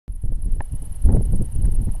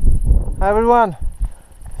Hi everyone.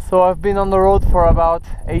 So I've been on the road for about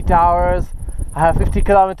 8 hours. I have 50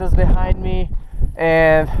 kilometers behind me,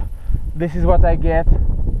 and this is what I get.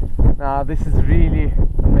 Now this is really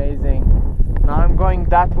amazing. Now I'm going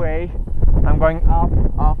that way. I'm going up,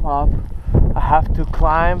 up, up. I have to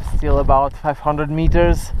climb still about 500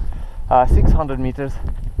 meters, 600 meters.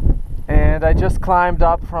 And I just climbed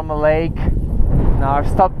up from a lake. Now I've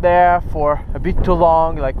stopped there for a bit too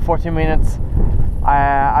long, like 40 minutes.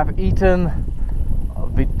 I've eaten a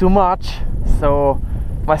bit too much, so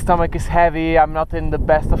my stomach is heavy. I'm not in the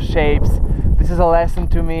best of shapes. This is a lesson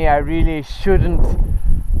to me. I really shouldn't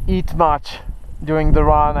eat much during the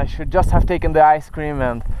run. I should just have taken the ice cream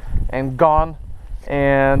and gone,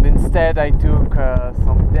 and instead I took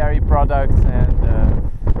some dairy products and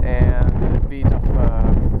a bit of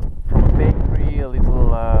from a bakery, a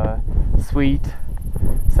little sweet.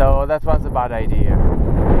 So that was a bad idea.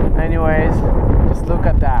 Anyways, just look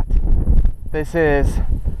at that. This is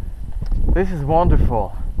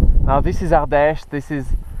wonderful. Now this is Ardèche.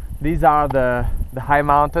 These are the high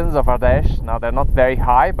mountains of Ardèche. Now they're not very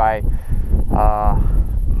high by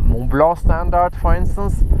Mont Blanc standard, for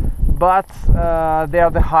instance, but they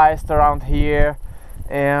are the highest around here,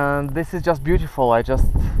 and this is just beautiful. I just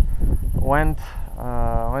went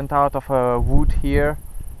out of a wood here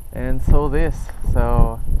and saw this.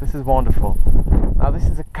 So this is wonderful. Now this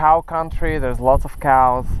is a cow country. There's lots of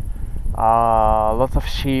cows, lots of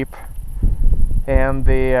sheep, and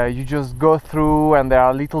you just go through, and there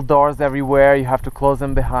are little doors everywhere. You have to close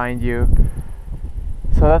them behind you.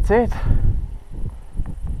 So that's it.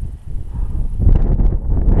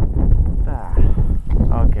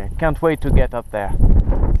 Okay, can't wait to get up there.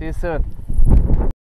 See you soon.